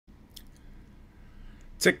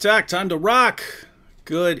Tick-tock, time to rock.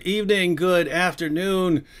 Good evening, good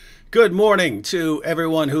afternoon, good morning to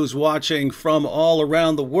everyone who's watching from all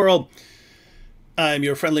around the world. I'm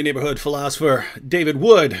your friendly neighborhood philosopher, David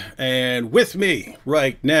Wood, and with me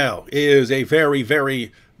right now is a very,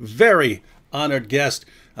 very, very honored guest,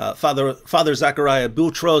 Father Zakaria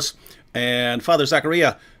Botros. And Father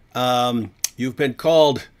Zakaria, you've been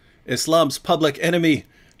called Islam's public enemy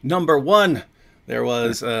 #1.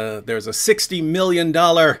 There's a $60 million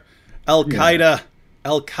Al-Qaeda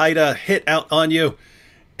hit out on you,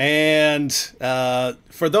 and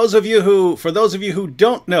for those of you who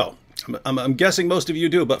don't know, I'm guessing most of you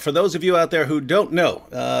do, but for those of you out there who don't know,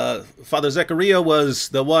 Father Zakaria was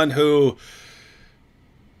the one who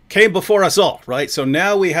came before us all, right? So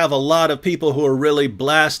now we have a lot of people who are really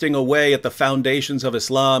blasting away at the foundations of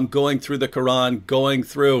Islam, going through the Quran, going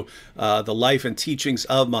through the life and teachings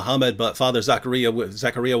of Muhammad. But Father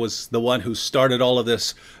Zakaria was the one who started all of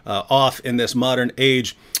this off in this modern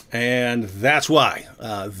age. And that's why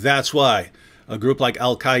a group like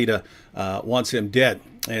Al-Qaeda wants him dead.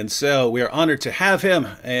 And so we are honored to have him.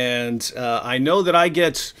 And I know that I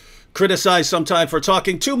get criticized sometimes for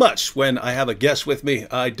talking too much when I have a guest with me.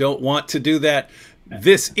 I don't want to do that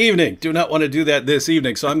this evening. Do not want to do that this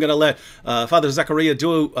evening. So I'm going to let Father Zakaria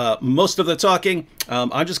do most of the talking.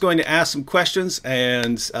 I'm just going to ask some questions,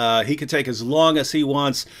 and he can take as long as he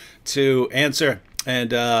wants to answer.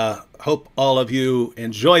 And hope all of you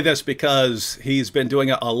enjoy this, because he's been doing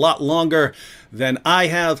it a lot longer than I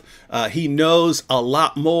have. He knows a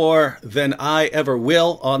lot more than I ever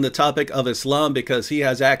will on the topic of Islam, because he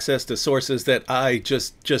has access to sources that I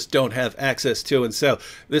just don't have access to. And so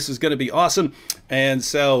this is going to be awesome. And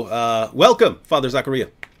so welcome, Father Zakaria.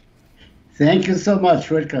 Thank you so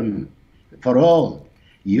much. Welcome for all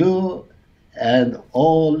you and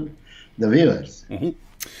all the viewers. Mm-hmm.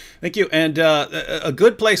 Thank you. And a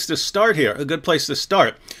good place to start here,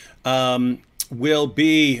 will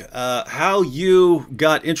be how you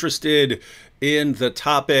got interested in the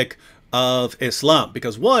topic of Islam.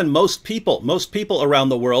 Because one, most people around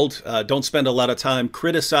the world don't spend a lot of time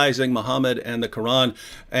criticizing Muhammad and the Quran,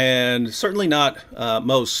 and certainly not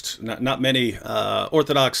many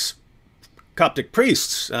Orthodox Coptic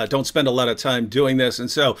priests don't spend a lot of time doing this.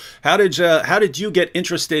 And so how did you get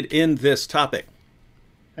interested in this topic?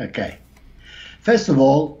 Okay. First of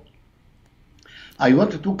all, I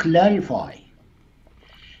wanted to clarify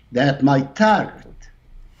that my target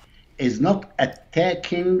is not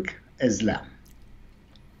attacking Islam.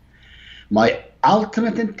 My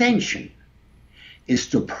ultimate intention is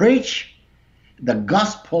to preach the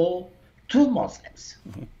gospel to Muslims.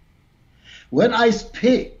 Mm-hmm. When I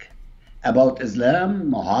speak about Islam,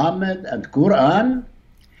 Muhammad, and Quran,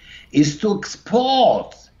 is to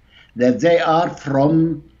expose that they are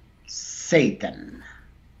from Satan,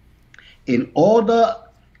 in order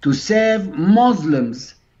to save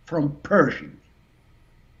Muslims from perishing.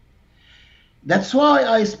 That's why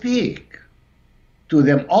I speak to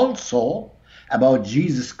them also about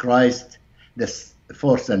Jesus Christ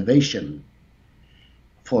for salvation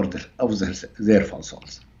of their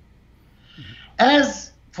souls.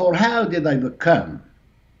 As for how did I become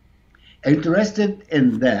interested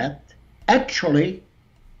in that, actually,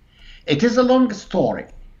 it is a long story,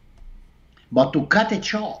 but to cut it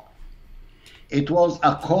short, it was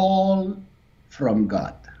a call from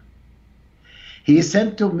God. He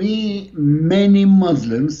sent to me many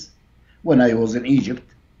Muslims when I was in Egypt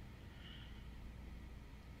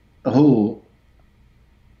who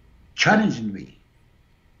challenged me,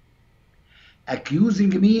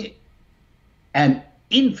 accusing me an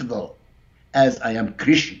infidel as I am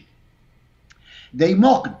Christian. They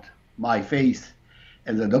mocked my faith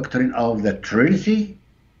and the doctrine of the Trinity,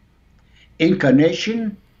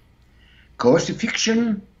 incarnation,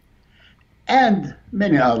 crucifixion, and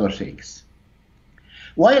many other things.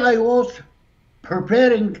 While I was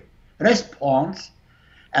preparing response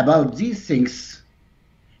about these things,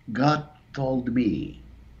 God told me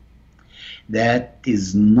that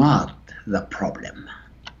is not the problem.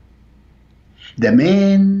 The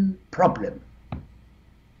main problem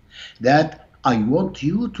that I want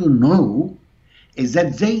you to know is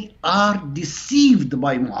that they are deceived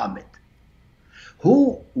by Muhammad,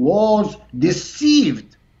 who was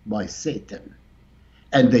deceived by Satan,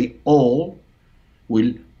 and they all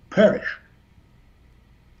will perish.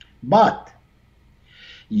 But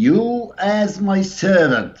you, as my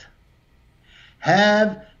servant,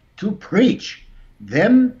 have to preach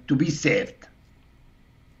them to be saved.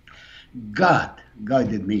 God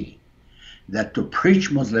guided me that to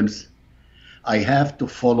preach Muslims, I have to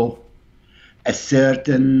follow a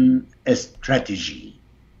certain strategy.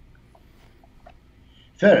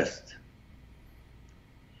 First,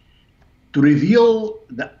 to reveal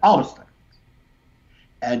the obstacles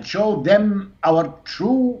and show them our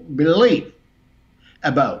true belief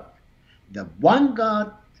about the one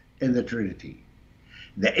God in the Trinity,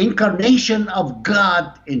 the incarnation of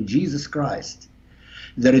God in Jesus Christ,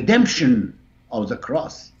 the redemption of the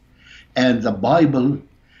cross, and the Bible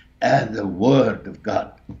and the Word of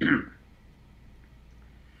God.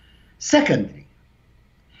 Secondly,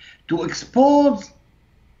 to expose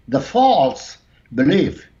the false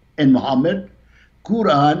belief in Muhammad,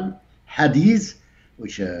 Quran, Hadith,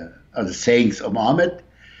 which are the sayings of Muhammad,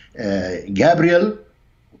 Gabriel,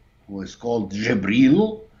 who is called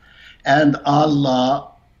Jibril, and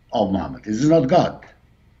Allah of Muhammad. This is not God,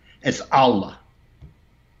 it's Allah.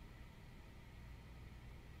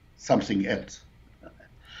 Something else.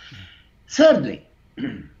 Thirdly,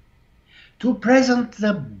 to present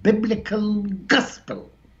the biblical gospel,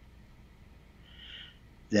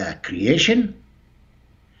 the creation,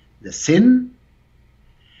 the sin,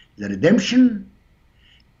 the redemption,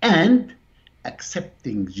 and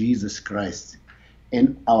accepting Jesus Christ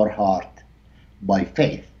in our heart by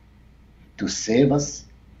faith to save us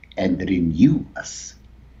and renew us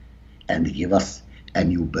and give us a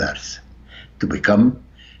new birth to become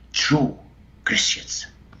true Christians.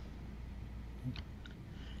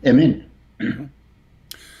 Amen.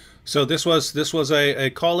 So this was a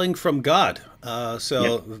calling from God.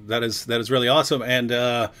 So yep. that is really awesome, and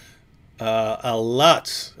a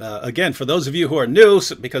lot. Again, for those of you who are new,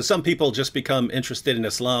 because some people just become interested in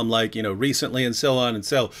Islam, like recently, and so on. And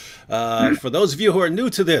so, for those of you who are new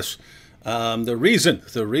to this, the reason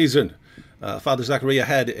Father Zakaria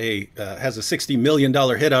has a $60 million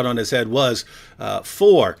hit out on his head was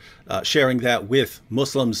for sharing that with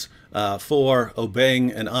Muslims, for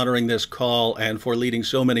obeying and honoring this call, and for leading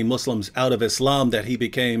so many Muslims out of Islam that he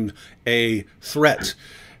became a threat,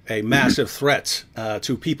 a massive threat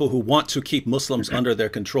to people who want to keep Muslims under their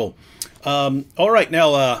control. All right,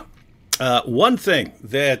 now one thing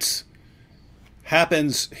that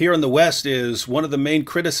happens here in the West is one of the main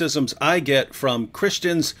criticisms I get from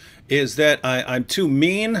Christians is that I'm too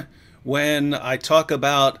mean when I talk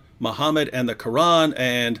about Muhammad and the Quran,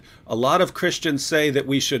 and a lot of Christians say that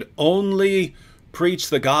we should only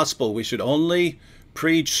preach the gospel, we should only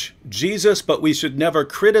preach Jesus, but we should never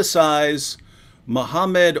criticize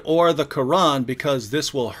Muhammad or the Quran because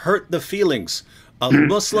this will hurt the feelings of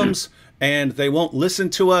Muslims and they won't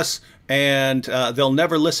listen to us, and they'll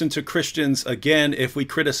never listen to Christians again if we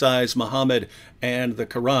criticize Muhammad and the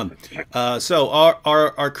Quran. So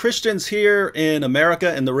are Christians here in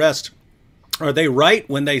America and the rest, are they right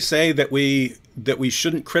when they say that we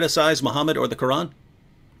shouldn't criticize Muhammad or the Quran?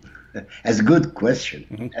 That's a good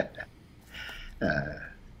question. Mm-hmm.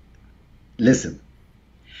 Listen,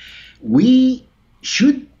 we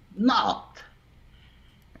should not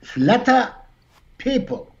flatter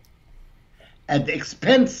people at the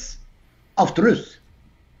expense of truth.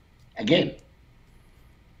 Again,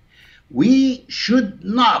 we should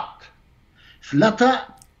not flatter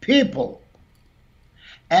people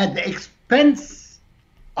at the expense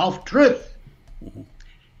of truth. Mm-hmm.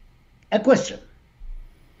 A question: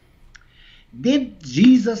 did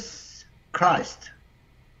Jesus Christ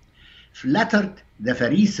flattered the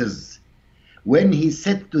Pharisees when he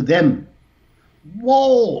said to them,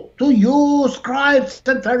 "Woe to you, scribes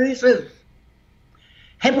and Pharisees,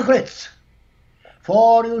 hypocrites,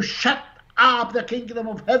 for you shut up the kingdom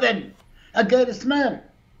of heaven against men,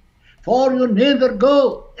 for you neither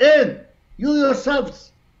go in, you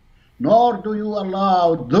yourselves, nor do you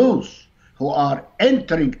allow those who are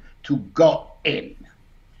entering to go in."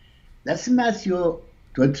 That's Matthew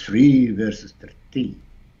 23, verses 13.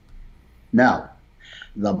 Now,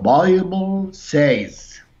 the Bible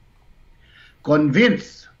says,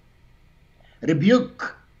 convince,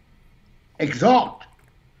 rebuke, exhort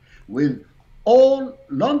with all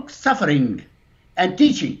long-suffering and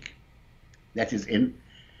teaching. That is in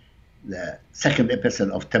the second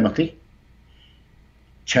epistle of Timothy,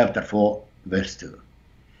 chapter 4, verse 2.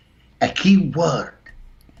 A key word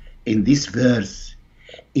in this verse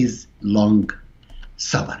is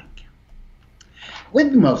long-suffering.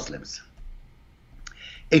 With Muslims,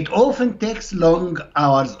 it often takes long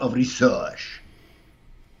hours of research,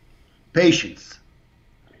 patience,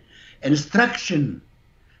 instruction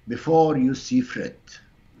before you see fruit.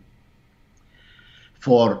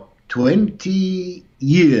 For 20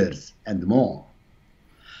 years and more,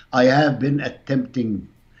 I have been attempting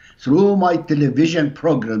through my television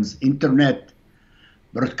programs, internet,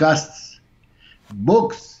 broadcasts,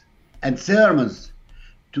 books, and sermons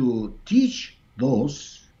to teach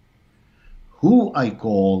those who I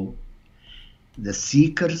call the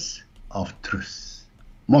seekers of truth,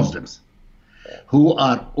 Muslims, who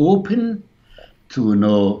are open to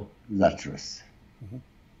know the truth.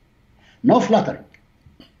 No flattering.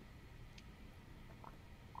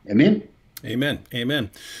 Amen? Amen. Amen.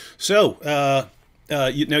 So,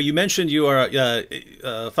 now you mentioned you are,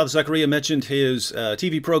 Father Zakaria mentioned his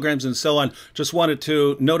TV programs and so on. Just wanted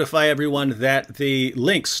to notify everyone that the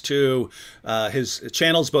links to his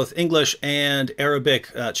channels, both English and Arabic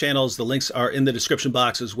channels, the links are in the description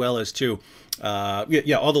box, as well as to, all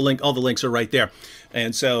the links are right there.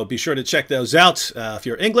 And so be sure to check those out. If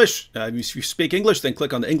you're English, if you speak English, then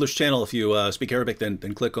click on the English channel. If you speak Arabic, then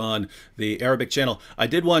click on the Arabic channel. I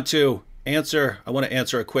want to answer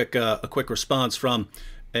a quick response from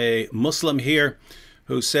a Muslim here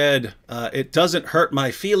who said, it doesn't hurt my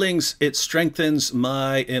feelings, it strengthens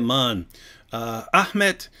my iman.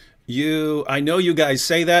 Ahmed, I know you guys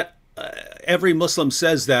say that. Every Muslim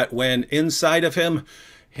says that when inside of him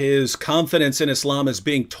his confidence in Islam is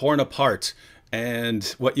being torn apart. And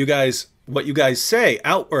what you guys say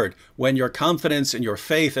outward, when your confidence and your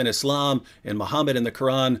faith in Islam, in Muhammad, and the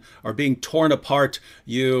Quran are being torn apart,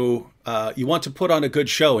 you want to put on a good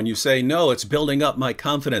show and you say, no, it's building up my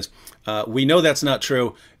confidence. We know that's not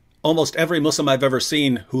true. Almost every Muslim I've ever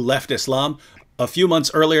seen who left Islam a few months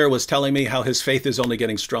earlier was telling me how his faith is only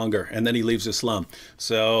getting stronger, and then he leaves Islam.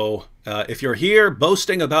 So if you're here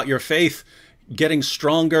boasting about your faith getting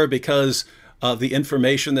stronger because of the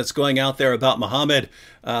information that's going out there about Muhammad,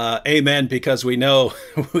 amen, because we know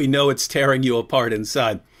it's tearing you apart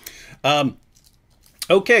inside.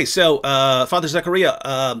 Okay, so Father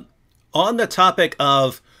Zakaria, on the topic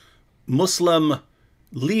of Muslim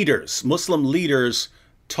leaders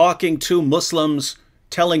talking to Muslims,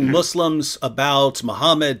 telling Muslims about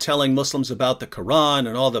Muhammad, telling Muslims about the Quran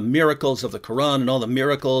and all the miracles of the Quran and all the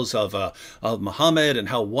miracles of Muhammad and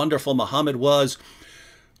how wonderful Muhammad was.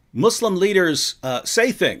 Muslim leaders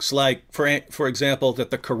say things like, for example,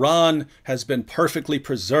 that the Quran has been perfectly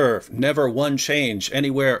preserved, never one change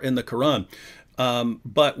anywhere in the Quran.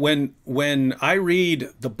 But when I read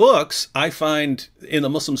the books, I find in the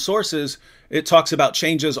Muslim sources, it talks about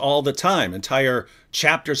changes all the time, entire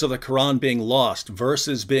chapters of the Quran being lost,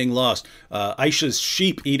 verses being lost, Aisha's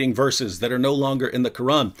sheep eating verses that are no longer in the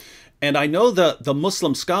Quran. And I know the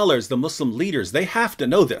Muslim scholars, the Muslim leaders, they have to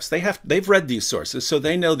know this. They've read these sources, so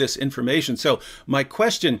they know this information. So my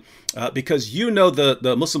question, because you know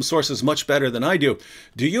the Muslim sources much better than I do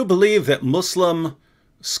you believe that Muslim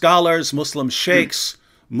scholars, Muslim sheikhs,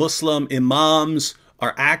 Muslim imams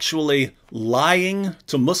are actually lying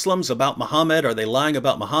to Muslims about Muhammad? Are they lying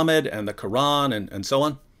about Muhammad and the Quran and so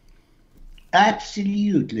on?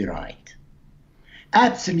 Absolutely right.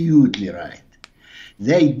 Absolutely right.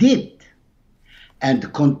 They did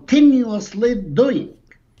and continuously doing.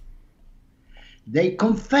 They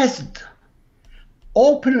confessed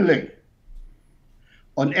openly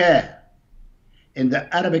on air in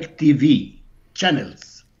the Arabic TV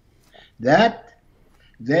channels that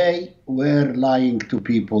they were lying to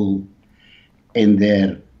people in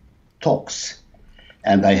their talks.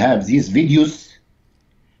 And I have these videos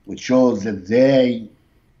which shows that they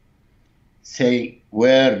say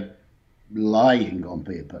we're lying on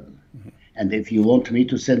people. And if you want me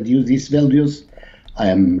to send you these videos, I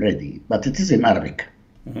am ready. But it is in Arabic.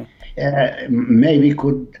 Maybe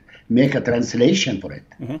could make a translation for it.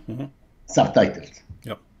 Subtitles.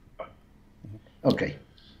 Yep. Okay.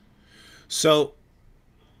 So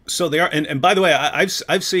they are, and by the way,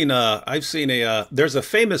 I've seen there's a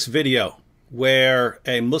famous video where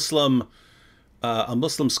a Muslim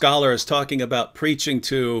scholar is talking about preaching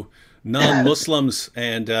to non-Muslims,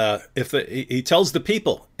 and he tells the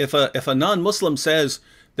people, if a non-Muslim says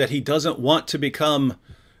that he doesn't want to become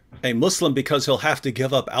a Muslim because he'll have to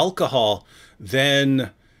give up alcohol,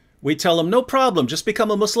 then we tell him, no problem, just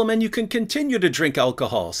become a Muslim and you can continue to drink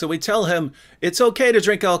alcohol. So we tell him, it's okay to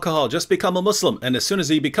drink alcohol, just become a Muslim. And as soon as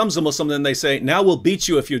he becomes a Muslim, then they say, now we'll beat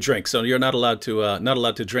you if you drink. So you're not allowed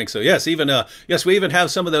to drink. So yes, we even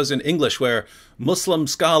have some of those in English where Muslim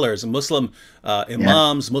scholars and Muslim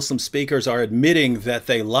imams, Muslim speakers are admitting that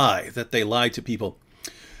they lie to people.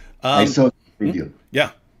 I saw the video.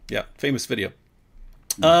 Yeah, famous video.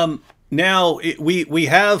 Now we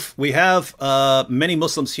have many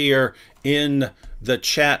Muslims here in the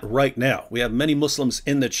chat right now. We have many Muslims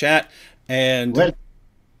in the chat, and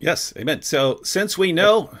yes, amen. So since we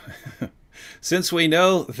know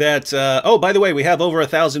that, oh, by the way, we have over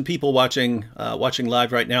 1,000 people watching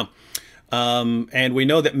live right now, and we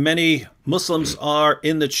know that many Muslims are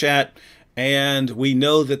in the chat, and we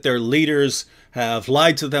know that their leaders have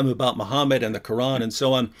lied to them about Muhammad and the Quran and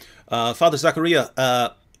so on. Father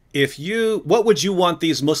Zakaria, what would you want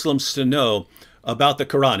these Muslims to know about the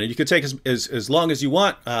Quran? And you can take as long as you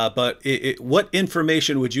want, but what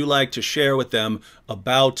information would you like to share with them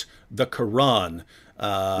about the Quran?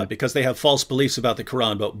 Because they have false beliefs about the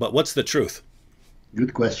Quran, but what's the truth?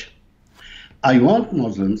 Good question. I want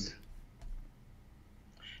Muslims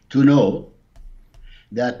to know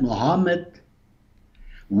that Muhammad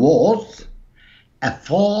was a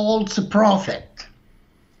false prophet,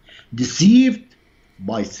 deceived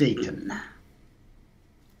by Satan.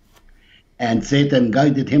 And Satan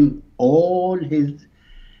guided him all his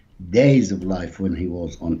days of life when he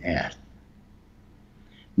was on earth.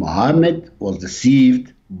 Muhammad was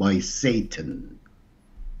deceived by Satan,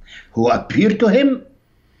 who appeared to him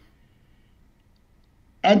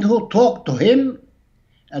and who talked to him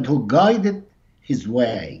and who guided his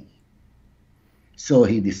way. So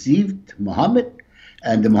he deceived Muhammad,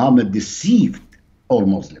 and Muhammad deceived all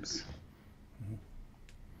Muslims.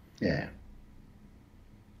 Yeah.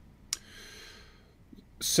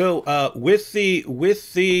 So with the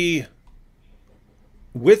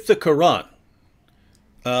Quran,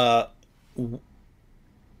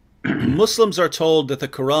 Muslims are told that the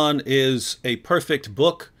Quran is a perfect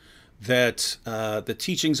book, that the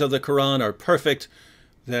teachings of the Quran are perfect,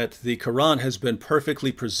 that the Quran has been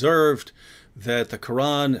perfectly preserved, that the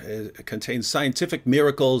Quran contains scientific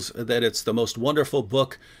miracles, that it's the most wonderful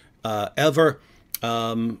book ever.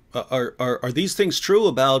 Are these things true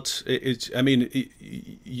about it? I mean,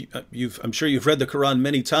 I'm sure you've read the Quran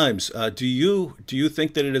many times. Do you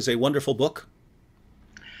think that it is a wonderful book?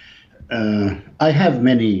 I have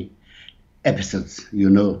many episodes,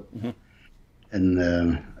 mm-hmm.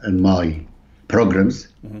 in my programs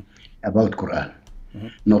mm-hmm. about Quran. Mm-hmm.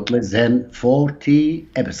 Not less than 40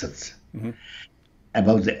 episodes mm-hmm.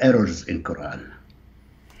 about the errors in Quran.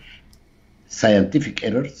 Scientific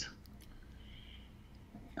errors,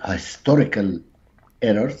 historical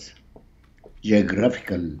errors,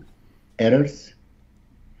 geographical errors,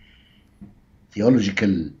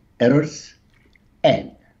 theological errors,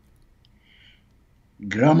 and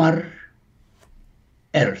grammar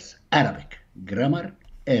errors, Arabic grammar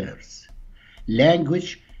errors,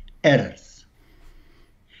 language errors.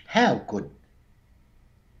 How could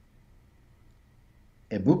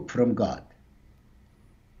a book from God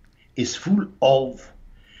is full of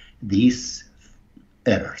these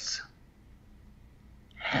errors?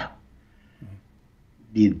 How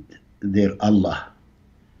did their Allah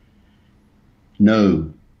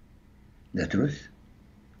know the truth?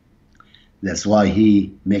 That's why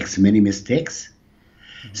he makes many mistakes.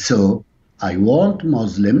 Mm-hmm. So I want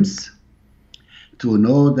Muslims to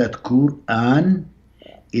know that Quran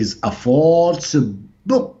is a false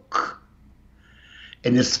book,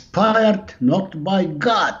 inspired not by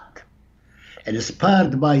God,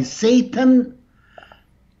 inspired by Satan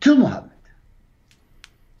to Muhammad,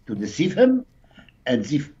 to deceive him and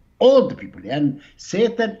deceive all the people. And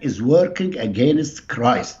Satan is working against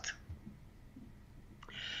Christ.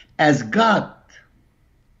 As God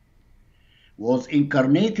was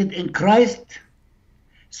incarnated in Christ,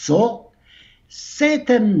 so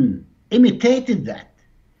Satan imitated that.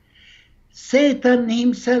 Satan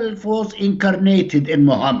himself was incarnated in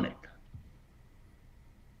Muhammad.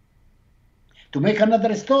 To make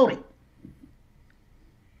another story,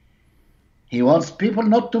 he wants people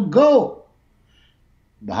not to go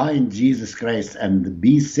behind Jesus Christ and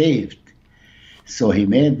be saved. So he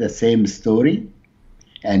made the same story,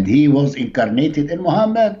 and he was incarnated in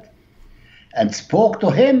Muhammad and spoke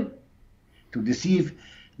to him to deceive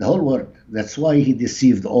the whole world. That's why he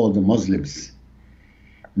deceived all the Muslims.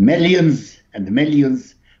 Millions and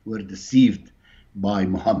millions were deceived by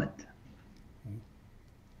Muhammad.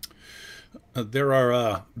 There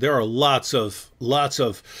are lots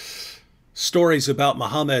of stories about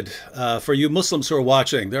Muhammad. For you Muslims who are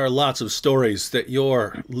watching, there are lots of stories that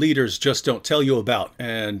your leaders just don't tell you about.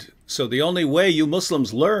 And so the only way you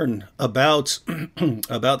Muslims learn about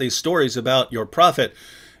about these stories about your prophet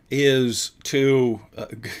is to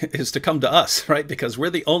come to us, right? Because we're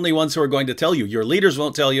the only ones who are going to tell you. Your leaders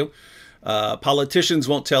won't tell you. Politicians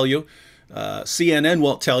won't tell you. CNN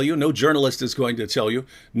won't tell you. No journalist is going to tell you.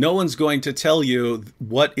 No one's going to tell you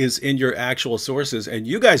what is in your actual sources, and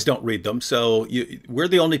you guys don't read them. So we're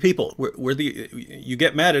the only people. You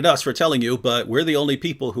get mad at us for telling you, but we're the only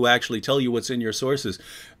people who actually tell you what's in your sources.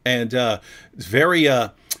 And it's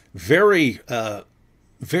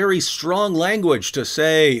very strong language to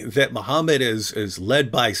say that Muhammad is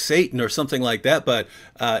led by Satan or something like that. But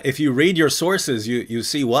if you read your sources, you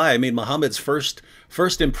see why. I mean, Muhammad's first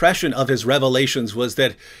impression of his revelations was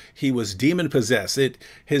that he was demon possessed.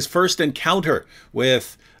 His first encounter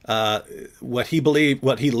with what he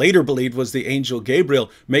later believed was the angel Gabriel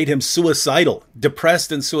made him suicidal,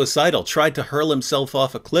 depressed and suicidal, tried to hurl himself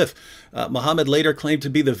off a cliff. Muhammad later claimed to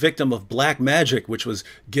be the victim of black magic, which was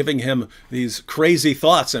giving him these crazy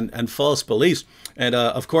thoughts and false beliefs. And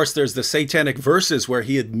of course, there's the satanic verses where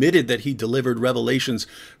he admitted that he delivered revelations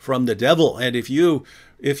from the devil. And if you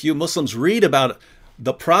Muslims read about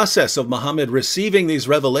the process of Muhammad receiving these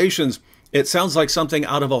revelations, it sounds like something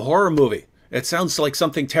out of a horror movie. It sounds like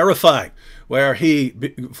something terrifying, where he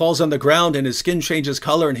falls on the ground and his skin changes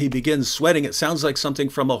color and he begins sweating. It sounds like something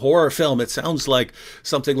from a horror film. It sounds like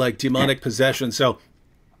something like demonic possession. So,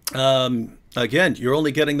 again, you're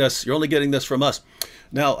only getting this from us.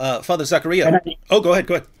 Now, Father Zakaria. Go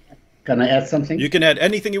ahead. Can I add something? You can add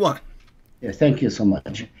anything you want. Yeah, thank you so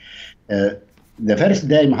much. The first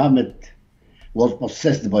day Muhammad was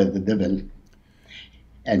possessed by the devil,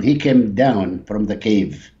 and he came down from the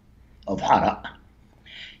cave of Hara,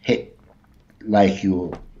 like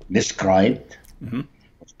you described,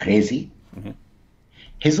 was crazy.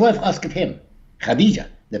 His wife asked him, Khadija,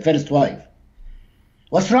 the first wife,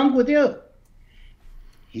 what's wrong with you?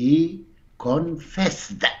 He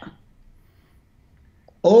confessed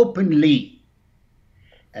openly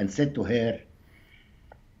and said to her,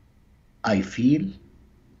 I feel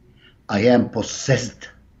I am possessed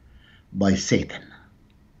by Satan.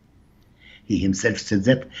 He himself said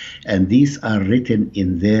that, and these are written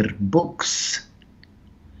in their books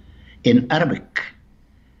in Arabic.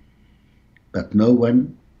 But no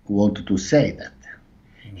one wanted to say that.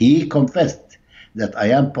 He confessed that I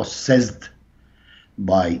am possessed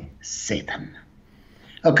by Satan.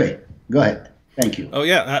 Okay, go ahead. Thank you. Oh,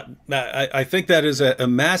 yeah. I think that is a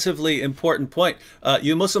massively important point.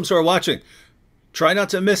 You Muslims who are watching, try not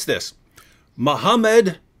to miss this.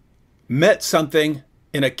 Muhammad met something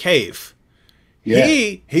in a cave. Yeah.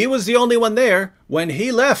 He was the only one there. When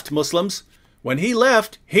he left, Muslims, when he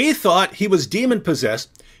left, he thought he was demon-possessed.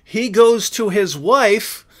 He goes to his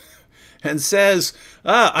wife and says,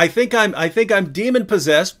 I think I'm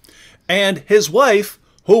demon-possessed. And his wife,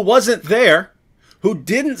 who wasn't there, who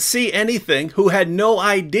didn't see anything, who had no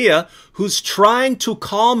idea, who's trying to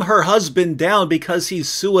calm her husband down because he's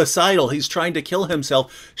suicidal, he's trying to kill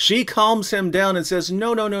himself. She calms him down and says,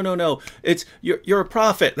 no. You're a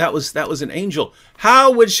prophet. That was an angel.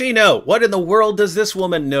 How would she know? What in the world does this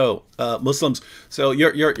woman know, Muslims? So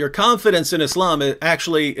your confidence in Islam,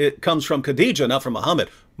 it comes from Khadija, not from Muhammad.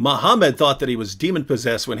 Muhammad thought that he was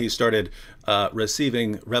demon-possessed when he started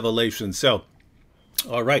receiving revelation. So,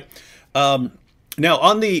 all right. Now,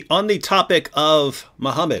 on the topic of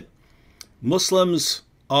Muhammad, Muslims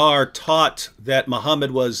are taught that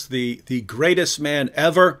Muhammad was the greatest man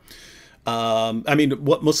ever. I mean,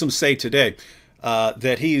 what Muslims say today,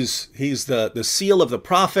 that he's the seal of the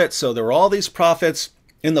prophet. So there are all these prophets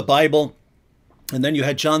in the Bible, and then you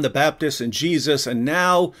had John the Baptist and Jesus, and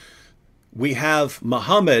now we have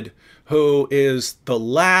Muhammad, who is the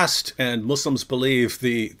last, and Muslims believe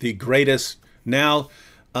the greatest. Now,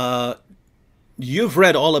 you've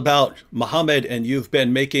read all about Muhammad, and you've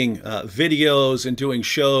been making videos and doing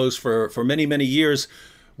shows for many, many years.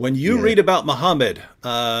 When you read about Muhammad,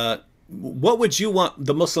 what would you want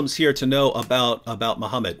the Muslims here to know about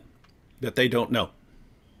Muhammad that they don't know?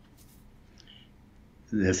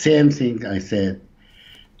 The same thing I said.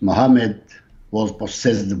 Muhammad was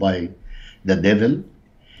possessed by the devil.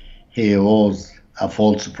 He was a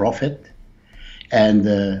false prophet.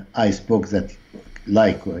 And I spoke that,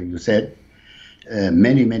 like you said,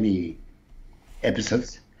 many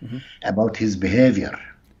episodes about his behavior.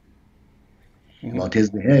 About his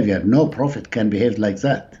behavior. No prophet can behave like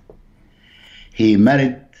that. He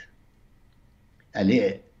married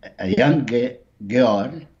a young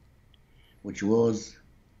girl, which was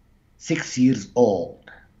 6 years old.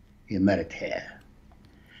 He married her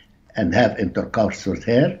and have intercourse with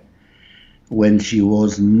her when she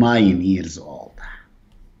was 9 years old.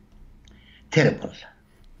 Terrible.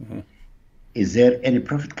 Is there any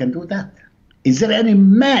prophet can do that? Is there any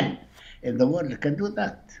man in the world that can do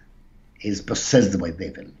that? He's possessed by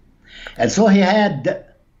devil. And so he had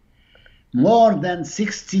more than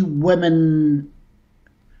 60 women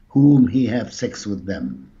whom he had sex with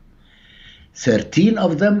them. 13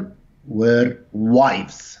 of them were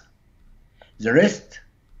wives. The rest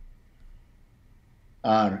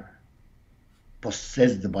are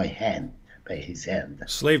possessed by his hand.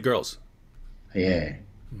 Slave girls. Yeah.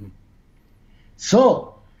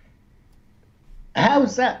 So, how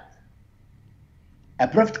is that? A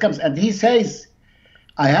prophet comes and he says,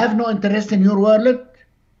 I have no interest in your world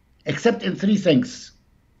except in 3 things: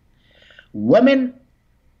 women,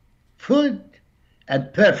 food,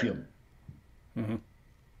 and perfume.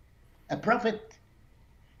 a prophet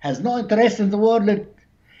has no interest in the world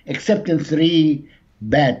except in three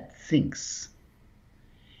bad things.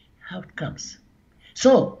 How it comes?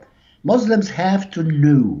 So Muslims have to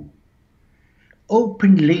know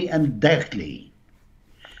openly and directly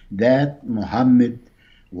that Muhammad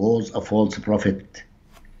was a false prophet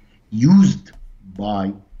used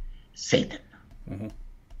by Satan. Mm-hmm.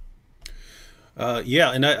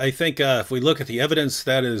 Yeah, and I think if we look at the evidence,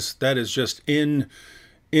 that is just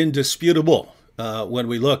indisputable. When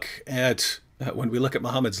we look at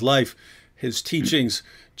Muhammad's life, his teachings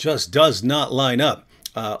just does not line up.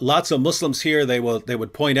 Lots of Muslims here, they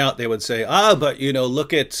would point out, they would say, but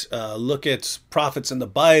look at prophets in the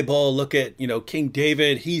Bible, look at King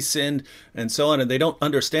David, he sinned, and so on, and they don't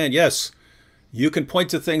understand. Yes, you can point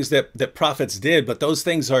to things that prophets did, but those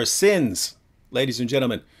things are sins, ladies and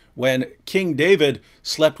gentlemen. When King David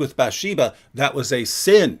slept with Bathsheba, that was a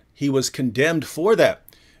sin. He was condemned for that.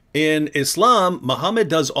 In Islam, Muhammad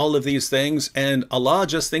does all of these things, and Allah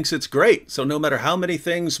just thinks it's great. So no matter how many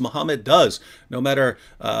things Muhammad does, no matter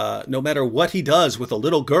what he does with a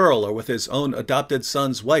little girl or with his own adopted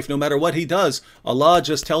son's wife, no matter what he does, Allah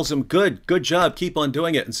just tells him, good job, keep on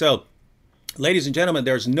doing it. And so, ladies and gentlemen,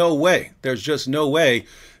 there's just no way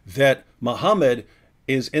that Muhammad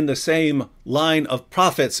is in the same line of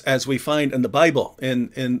prophets as we find in the Bible.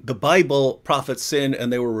 In the Bible, prophets sinned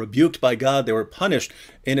and they were rebuked by God. They were punished.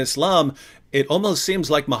 In Islam, it almost seems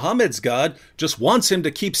like Muhammad's God just wants him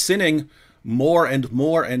to keep sinning more and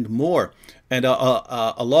more and more. And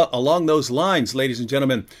along those lines, ladies and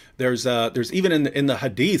gentlemen, there's even in the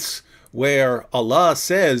hadiths where Allah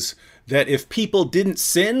says that if people didn't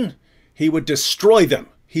sin, he would destroy them.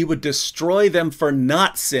 He would destroy them for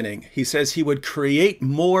not sinning. He says he would create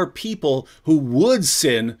more people who would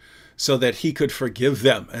sin so that he could forgive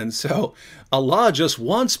them. And so Allah just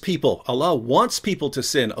wants people. Allah wants people to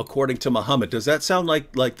sin according to Muhammad. Does that sound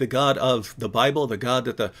like the God of the Bible, the God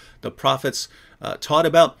that the prophets taught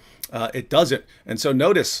about? It doesn't. And so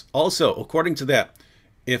notice also, according to that,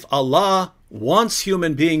 if Allah wants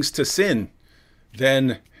human beings to sin,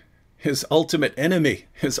 then his ultimate enemy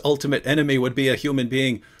would be a human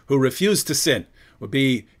being who refused to sin, would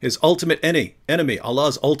be his ultimate enemy.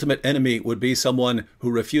 Allah's ultimate enemy would be someone who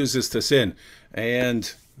refuses to sin.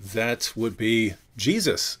 And that would be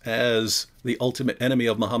Jesus as the ultimate enemy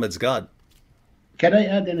of Muhammad's God. Can I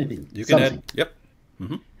add anything? You can add. Yep.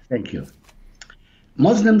 Mm-hmm. Thank you.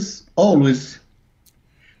 Muslims always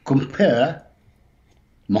compare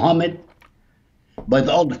Muhammad by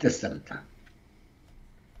the Old Testament.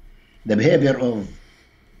 The behavior of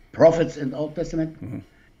prophets in the Old Testament, mm-hmm.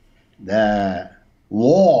 the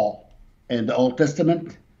war in the Old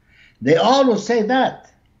Testament, they always say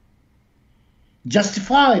that.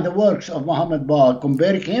 Justify the works of Muhammad by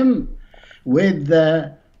comparing him with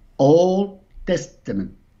the Old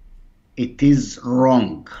Testament. It is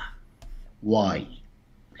wrong. Why?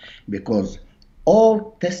 Because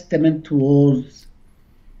Old Testament was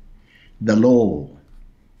the law.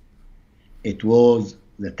 It was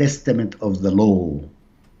the testament of the law.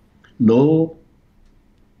 Law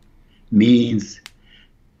means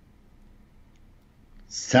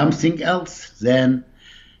something else than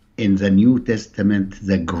in the New Testament,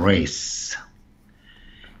 the grace.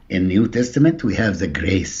 In New Testament, we have the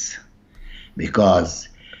grace because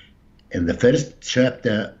in the first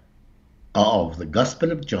chapter of the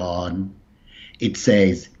Gospel of John, it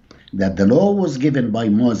says that the law was given by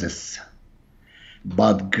Moses,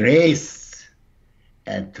 but grace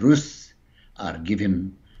and truth are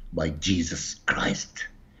given by Jesus Christ.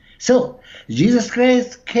 So, Jesus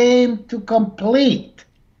Christ came to complete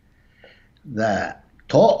the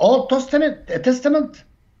Old Testament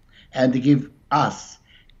and give us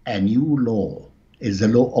a new law. Is the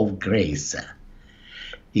law of grace.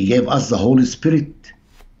 He gave us the Holy Spirit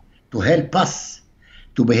to help us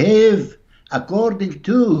to behave according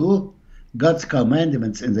to God's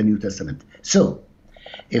commandments in the New Testament. So,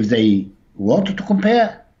 if they wanted to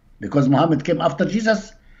compare, because Muhammad came after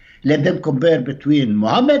Jesus, let them compare between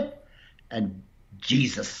Muhammad and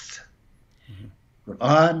Jesus. Mm-hmm.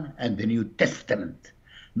 Quran and the New Testament,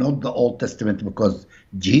 not the Old Testament, because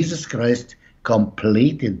Jesus Christ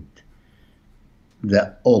completed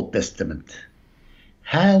the Old Testament.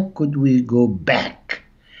 How could we go back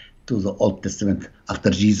to the Old Testament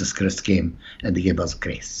after Jesus Christ came and gave us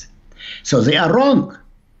grace? So they are wrong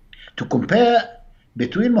to compare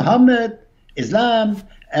between Muhammad, Islam,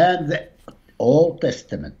 and the Old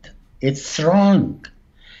Testament. It's wrong.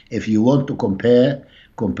 If you want to compare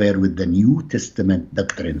with the New Testament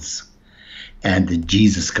doctrines and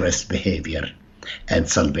Jesus Christ's behavior and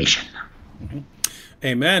salvation. Mm-hmm.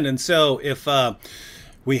 Amen. And so if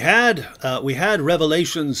We had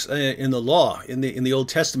revelations in the law in the Old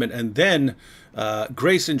Testament, and then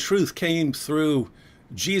grace and truth came through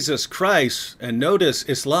Jesus Christ. And notice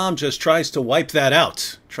Islam just tries to wipe that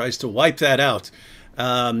out.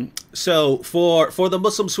 So for the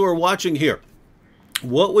Muslims who are watching here,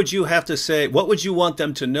 what would you have to say? What would you want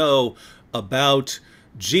them to know about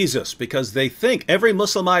Jesus? Because they think, every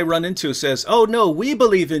Muslim I run into says, oh no, we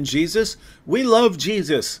believe in Jesus. We love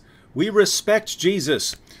Jesus. We respect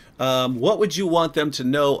Jesus. What would you want them to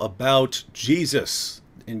know about Jesus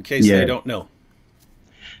in case they don't know?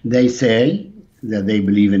 They say that they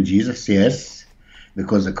believe in Jesus, yes,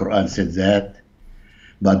 because the Quran said that,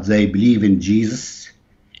 but they believe in Jesus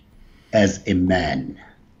as a man,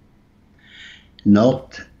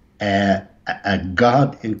 not a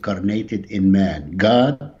God incarnated in man.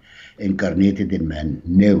 God incarnated in man.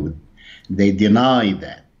 No, they deny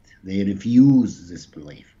that. They refuse this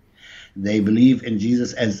belief. They believe in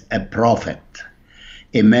Jesus as a prophet,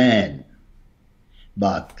 a man.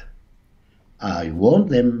 But I want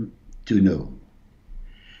them to know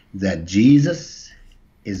that Jesus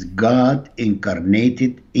is God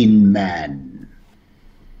incarnated in man.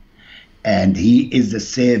 And he is the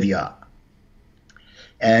Savior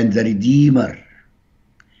and the Redeemer.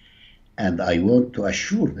 And I want to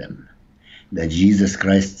assure them that Jesus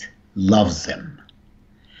Christ loves them.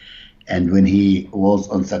 And when he was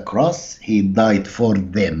on the cross, he died for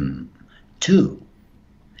them too,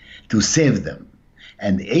 to save them.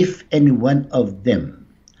 And if any one of them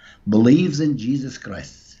believes in Jesus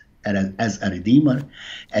Christ as a Redeemer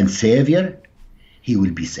and Savior, he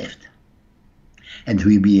will be saved. And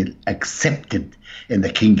he will be accepted in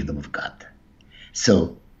the kingdom of God.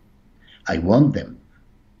 So I want them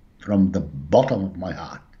from the bottom of my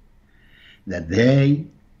heart that they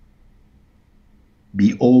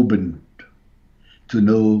be open to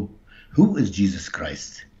know who is Jesus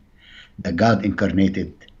Christ, the God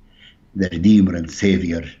incarnated, the Redeemer and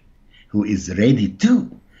Savior, who is ready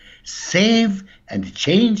to save and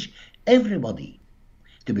change everybody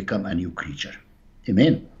to become a new creature.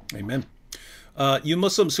 Amen. Amen. You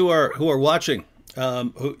Muslims who are watching,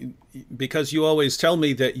 because you always tell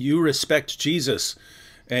me that you respect Jesus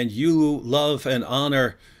and you love and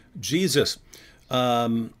honor Jesus,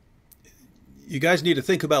 you guys need to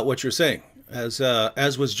think about what you're saying.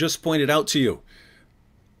 As was just pointed out to you,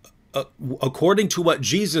 according to what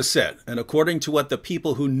Jesus said and according to what the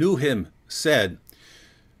people who knew him said,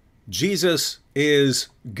 Jesus is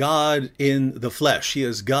God in the flesh. He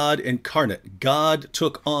is God incarnate. God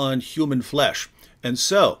took on human flesh. And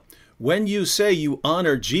so when you say you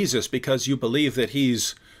honor Jesus because you believe that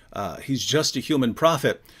he's just a human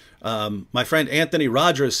prophet, my friend Anthony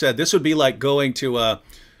Rogers said this would be like going to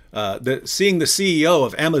seeing the CEO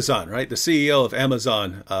of Amazon, right? The CEO of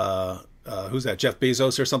Amazon, who's that, Jeff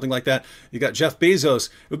Bezos or something like that? You got Jeff Bezos.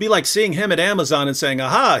 It would be like seeing him at Amazon and saying,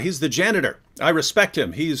 aha, he's the janitor. I respect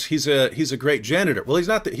him. He's a great janitor. Well, he's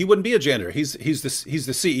not. He wouldn't be a janitor. He's the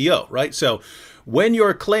CEO, right? So when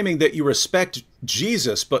you're claiming that you respect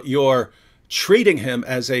Jesus, but you're treating him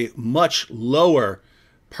as a much lower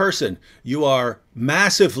person, you are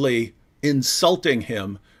massively insulting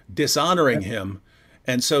him, dishonoring him.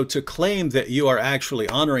 And so to claim that you are actually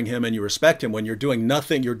honoring him and you respect him when you're doing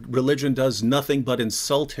nothing, your religion does nothing but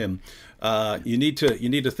insult him, you need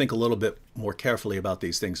to think a little bit more carefully about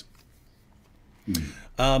these things.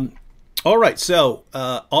 All right, so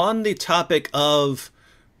on the topic of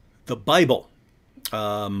the Bible,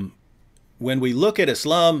 when we look at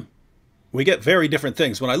Islam, we get very different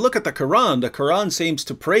things. When I look at the Quran seems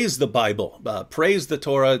to praise the Bible, praise the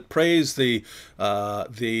Torah, praise the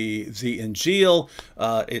Injil.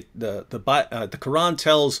 The Quran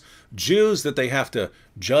tells Jews that they have to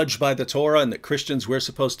judge by the Torah, and that Christians, we're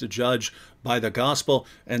supposed to judge by the gospel.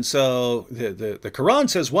 And so the Quran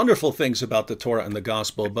says wonderful things about the Torah and the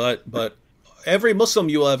gospel, but every Muslim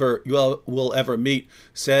you will ever meet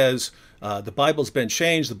says, the Bible's been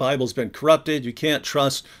changed. The Bible's been corrupted. You can't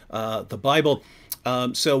trust the Bible.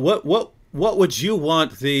 So what would you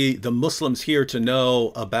want the Muslims here to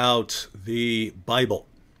know about the Bible?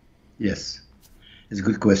 Yes, it's a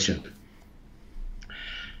good question.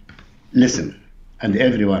 Listen, and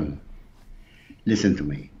everyone, listen to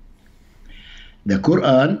me. The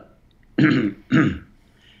Quran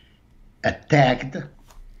attacked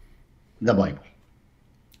the Bible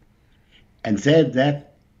and said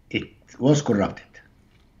that it was corrupted.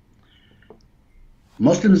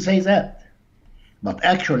 Muslims say that, but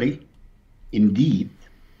actually, indeed,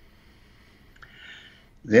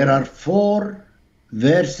 there are 4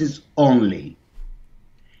 verses only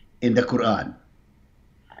in the Quran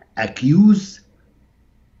accuse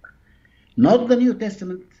not the New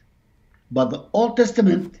Testament, but the Old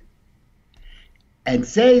Testament, and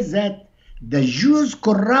says that the Jews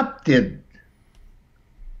corrupted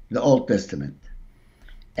the Old Testament.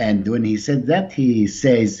 And when he said that, he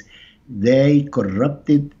says they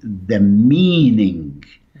corrupted the meaning,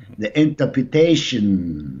 the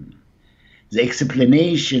interpretation, the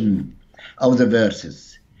explanation of the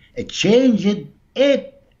verses. It changed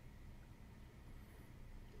it.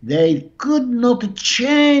 They could not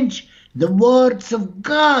change the words of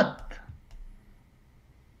God,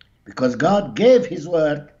 because God gave his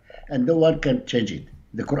word and no one can change it.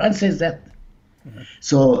 The Quran says that.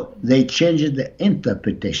 So they changed the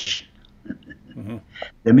interpretation,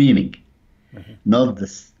 the meaning, not the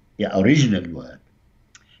original word.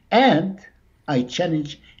 And I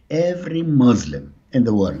challenge every Muslim in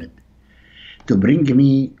the world to bring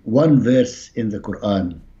me one verse in the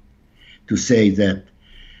Quran to say that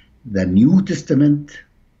the New Testament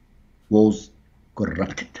was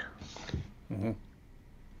corrupted.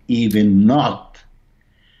 Even not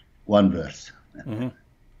one verse.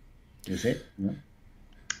 You see? Yeah.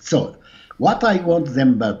 So, what I want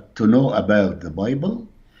them to know about the Bible,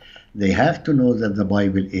 they have to know that the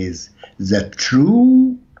Bible is the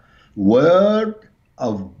true Word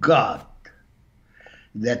of God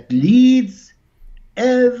that leads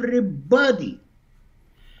everybody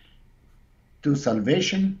to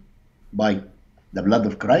salvation by the blood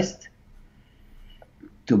of Christ,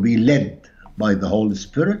 to be led by the Holy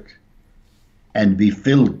Spirit and be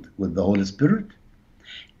filled with the Holy Spirit,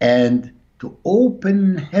 and to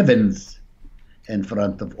open heavens in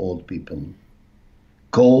front of all people,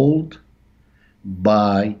 called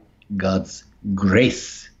by God's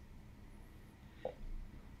grace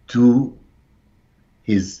to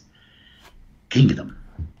his kingdom.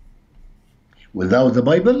 Without the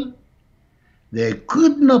Bible, they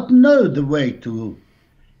could not know the way to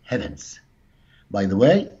heavens. By the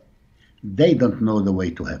way, they don't know the way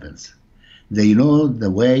to heavens. They know the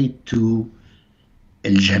way to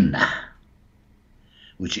Al-Jannah,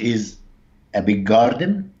 which is a big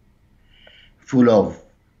garden full of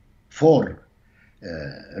 4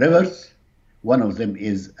 rivers. One of them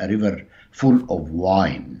is a river full of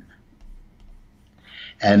wine.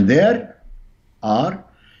 And there are,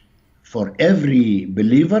 for every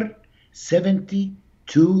believer,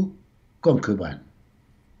 72 concubines.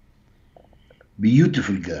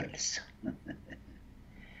 Beautiful girls.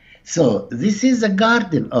 So this is a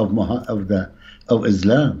garden of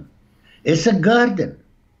Islam. It's a garden.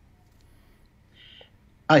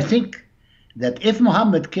 I think that if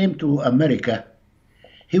Muhammad came to America,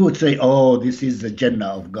 he would say, oh, this is the Jannah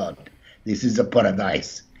of God. This is a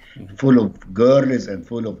paradise full of girls and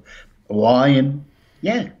full of wine.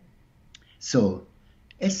 Yeah. So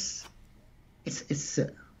it's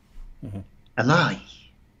a lie.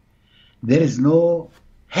 There is no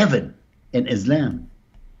heaven in Islam.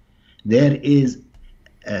 There is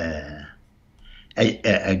a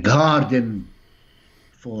garden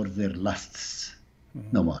for their lusts,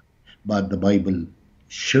 no more. But the Bible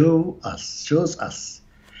shows us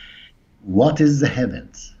what is the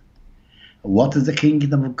heavens, what is the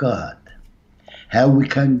kingdom of God, how we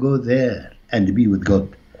can go there and be with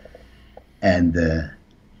God and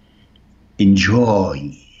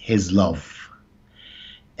enjoy his love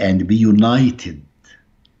and be united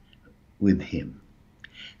with him.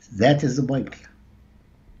 That is the Bible.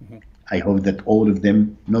 I hope that all of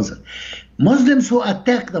them know that. Muslims who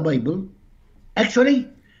attack the Bible, actually,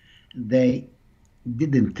 they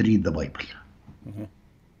didn't read the Bible.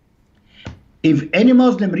 If any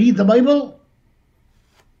Muslim read the Bible,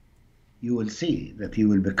 you will see that he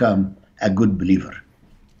will become a good believer.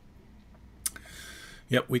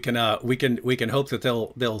 Yep, we can hope that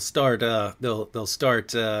they'll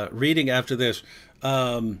start reading after this.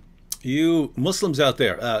 You Muslims out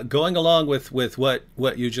there, going along with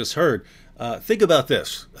what you just heard, think about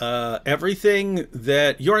this. Everything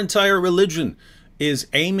that your entire religion is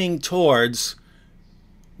aiming towards,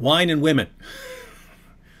 wine and women.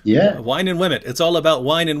 Yeah. Wine and women. It's all about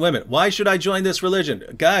wine and women. Why should I join this religion?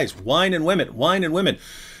 Guys, wine and women, wine and women.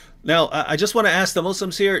 Now, I just want to ask the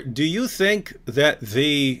Muslims here, do you think that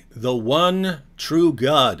the one true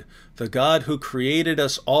God, the God who created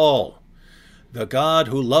us all, the God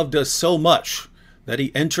who loved us so much that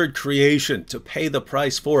he entered creation to pay the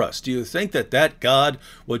price for us, do you think that that God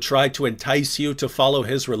would try to entice you to follow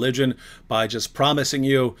his religion by just promising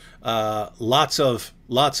you lots of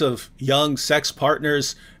young sex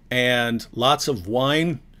partners and lots of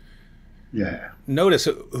wine? Yeah. Notice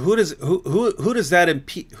who does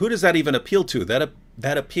that even appeal to?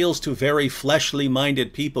 That appeals to very fleshly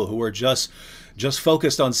minded people who are just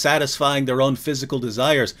focused on satisfying their own physical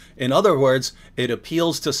desires. In other words, it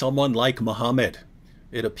appeals to someone like Muhammad.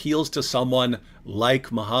 It appeals to someone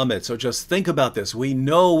like Muhammad. So just think about this. We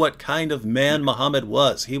know what kind of man Muhammad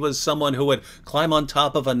was. He was someone who would climb on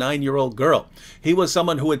top of a 9-year-old girl. He was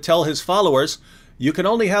someone who would tell his followers, you can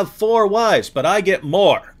only have 4 wives, but I get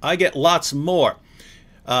more. I get lots more.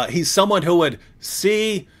 He's someone who would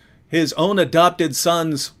see his own adopted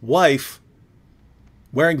son's wife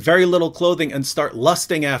wearing very little clothing and start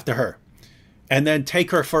lusting after her, and then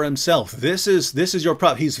take her for himself. This is your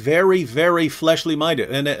problem. He's very, very fleshly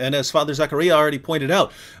minded, and as Father Zakaria already pointed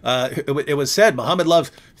out, it was said Muhammad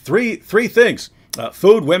loved three things: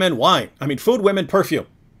 food, women, wine. I mean, food, women, perfume.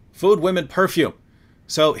 Food, women, perfume.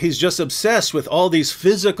 So he's just obsessed with all these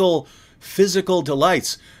physical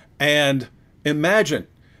delights. And imagine,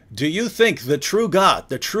 do you think the true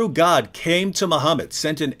God came to Muhammad,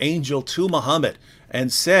 sent an angel to Muhammad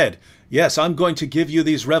and said, yes, I'm going to give you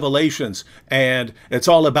these revelations and it's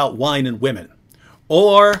all about wine and women?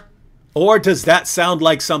 Or does that sound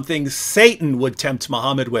like something Satan would tempt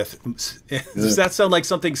Muhammad with? Does that sound like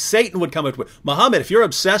something Satan would come up with? Muhammad, if you're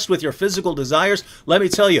obsessed with your physical desires, let me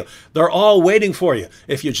tell you, they're all waiting for you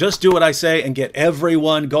if you just do what I say and get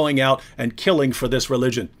everyone going out and killing for this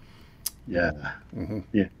religion. Yeah.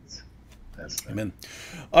 Yes. That's right. Amen.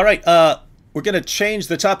 All right. We're going to change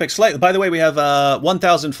the topic slightly. By the way, we have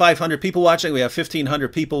 1,500 people watching. We have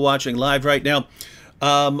 1,500 people watching live right now.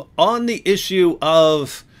 On the issue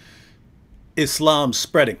of Islam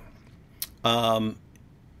spreading,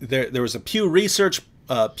 there was a Pew Research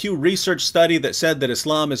study that said that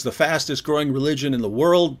Islam is the fastest growing religion in the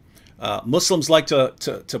world. Muslims like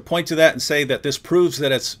to point to that and say that this proves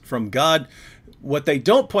that it's from God. What they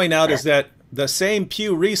don't point out is that the same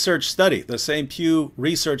Pew Research study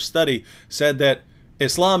said that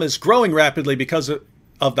Islam is growing rapidly because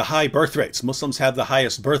of the high birth rates. Muslims have the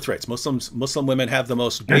highest birth rates. Muslim women have the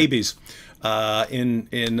most babies in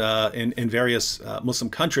various Muslim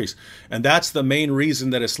countries, and that's the main reason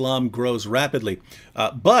that Islam grows rapidly.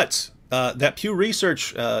 But that Pew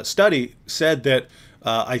Research study said that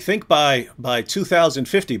I think by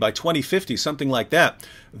 2050, by 2050, something like that,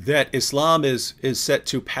 that Islam is set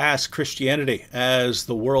to pass Christianity as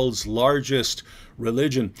the world's largest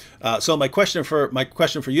religion. So my question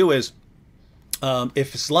for you is,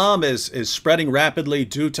 if Islam is spreading rapidly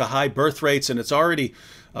due to high birth rates, and it's already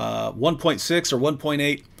 1.6 or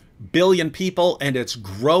 1.8 billion people, and it's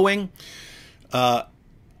growing, and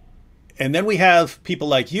then we have people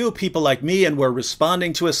like you, people like me, and we're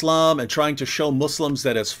responding to Islam and trying to show Muslims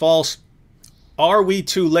that it's false. Are we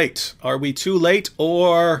too late? Are we too late,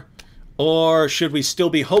 or should we still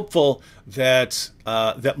be hopeful that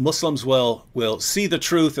that Muslims will see the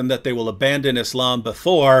truth and that they will abandon Islam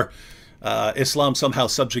before Islam somehow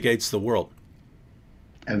subjugates the world?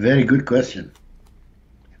 A very good question.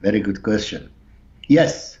 Very good question.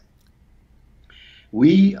 Yes,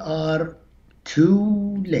 we are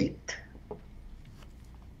too late.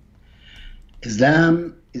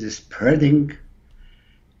 Islam is spreading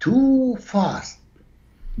too fast,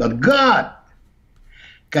 but God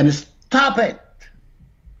can stop it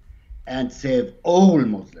and save all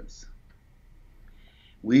Muslims.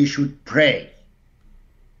 We should pray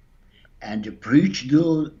and preach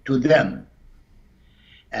to them,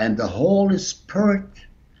 and the Holy Spirit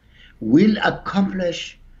will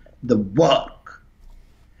accomplish the work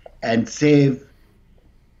and save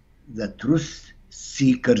the truth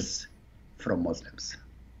seekers from Muslims.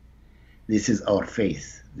 This is our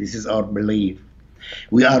faith. This is our belief.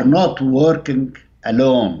 We are not working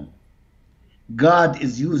alone. God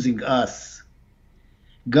is using us.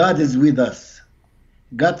 God is with us.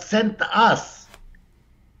 God sent us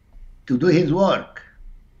to do His work,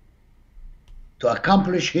 to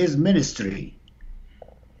accomplish His ministry,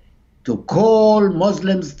 to call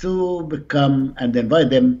Muslims to become and invite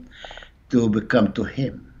them to become to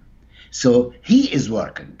Him. So He is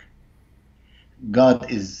working. God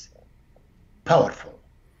is powerful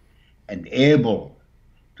and able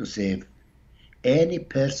to save any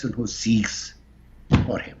person who seeks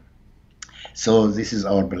for Him. So this is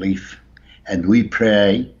our belief, and we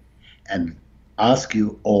pray and ask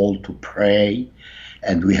you all to pray,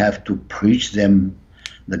 and we have to preach them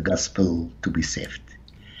the gospel to be saved.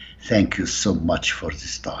 Thank you so much for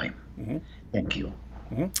this time. Mm-hmm. Thank you.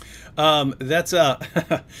 Mm-hmm. That's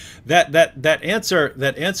that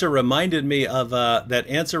answer reminded me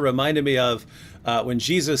of when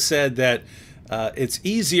Jesus said that it's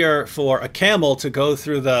easier for a camel to go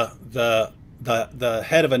through the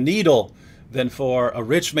head of a needle than for a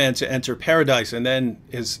rich man to enter paradise. And then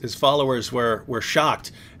his followers were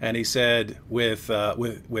shocked, and he said, with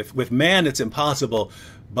man it's impossible,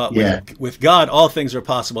 but with God all things are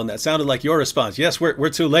possible. And that sounded like your response. Yes, we're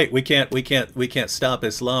too late. We can't stop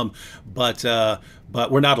Islam, but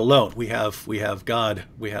we're not alone. We have God.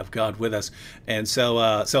 We have God with us. And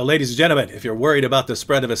so ladies and gentlemen, if you're worried about the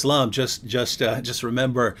spread of Islam, just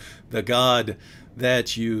remember the God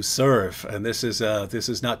that you serve, and this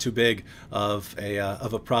is not too big of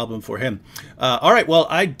a problem for him. All right, well,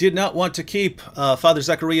 I did not want to keep Father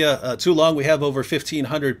Zakaria too long. We have over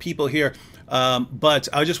 1,500 people here, but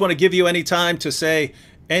I just want to give you any time to say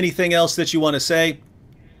anything else that you want to say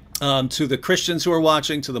to the Christians who are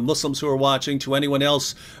watching, to the Muslims who are watching, to anyone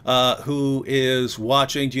else who is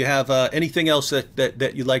watching. Do you have anything else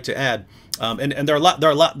that you'd like to add? And there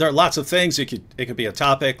are lots of things. It could be a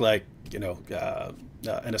topic like,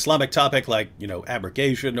 an Islamic topic like,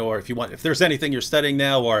 abrogation, or if there's anything you're studying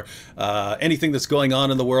now, or anything that's going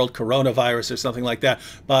on in the world, coronavirus or something like that.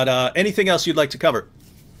 But anything else you'd like to cover?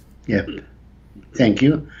 Yeah, thank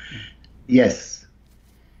you. Yes,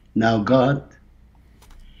 now God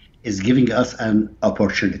is giving us an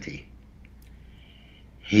opportunity.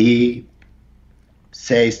 He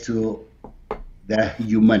says to the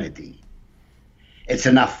humanity, it's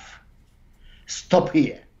enough. Stop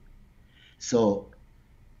here. So,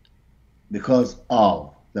 because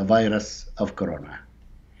of the virus of corona,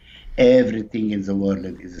 everything in the world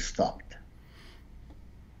is stopped.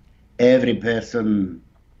 Every person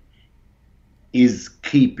is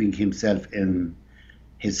keeping himself in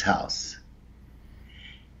his house.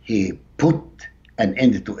 He put an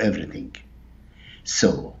end to everything.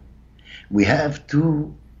 So, we have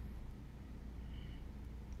to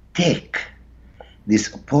take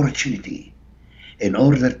this opportunity in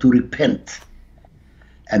order to repent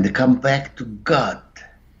and come back to God.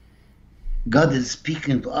 God is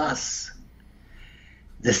speaking to us.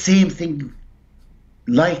 The same thing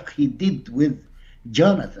like he did with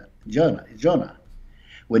Jonah,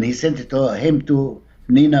 when he sent him to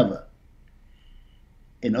Nineveh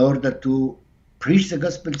in order to preach the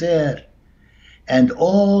gospel there. And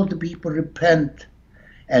all the people repent,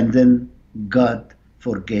 and then God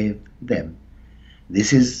forgave them.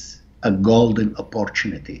 This is a golden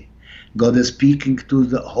opportunity. God is speaking to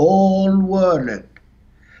the whole world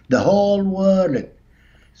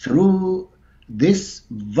through this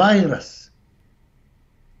virus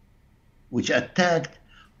which attacked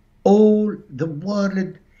all the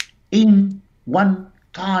world in one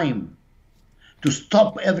time to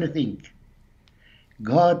stop everything.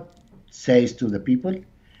 God says to the people,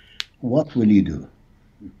 what will you do?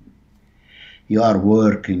 You are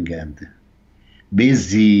working and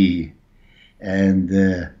busy, and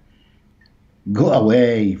go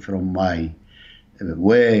away from my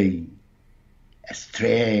way,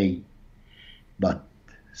 astray. But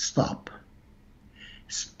stop.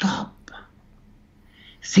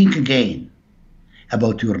 Think again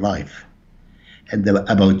about your life and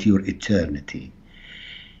about your eternity.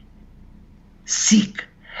 Seek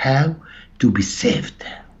how to be saved.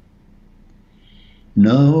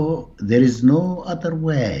 No, there is no other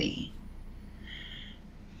way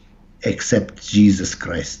except Jesus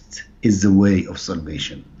Christ is the way of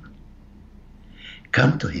salvation.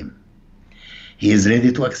 Come to him. He is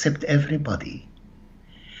ready to accept everybody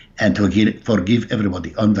and to forgive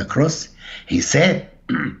everybody. On the cross, he said,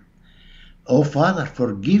 oh Father,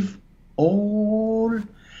 forgive all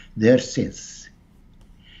their sins.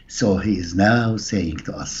 So he is now saying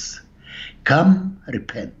to us, come,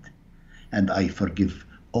 repent, and I forgive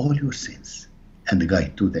all your sins and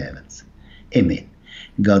guide to the heavens. Amen.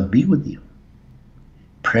 God be with you.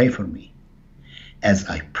 Pray for me as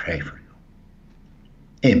I pray for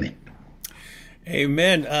you. Amen.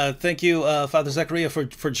 Amen. Thank you, Father Zakaria,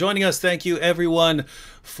 for joining us. Thank you, everyone,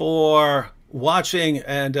 for watching.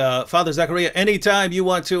 And Father Zakaria, anytime you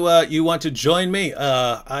want to join me,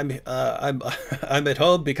 I'm at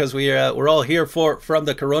home because we're all here from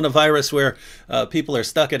the coronavirus, where people are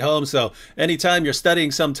stuck at home. So anytime you're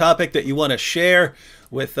studying some topic that you want to share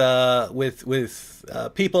with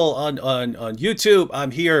people on YouTube,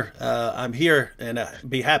 I'm here, and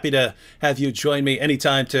be happy to have you join me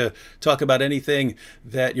anytime to talk about anything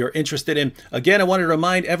that you're interested in. Again, I want to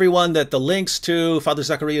remind everyone that the links to Father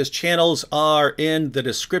Zakaria's channels are in the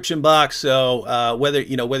description box. So whether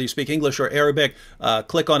you speak English or Arabic,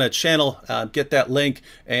 click on a channel, get that link,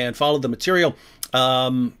 and follow the material.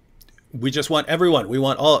 We just want everyone. We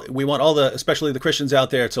want all the, especially the Christians out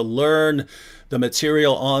there, to learn the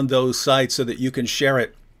material on those sites so that you can share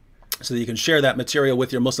it so that you can share that material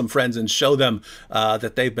with your Muslim friends and show them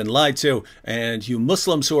that they've been lied to. And you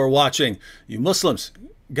Muslims who are watching, you Muslims,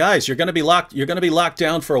 guys, you're going to be locked. You're going to be locked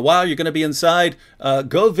down for a while. You're going to be inside.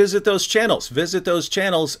 Go visit those channels. Visit those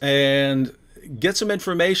channels and get some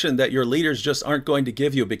information that your leaders just aren't going to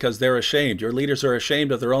give you because they're ashamed. Your leaders are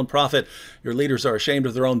ashamed of their own prophet. Your leaders are ashamed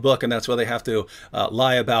of their own book, and that's why they have to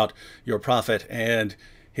lie about your prophet and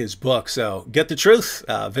his book. So get the truth.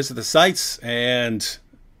 Visit the sites, and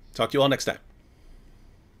talk to you all next time.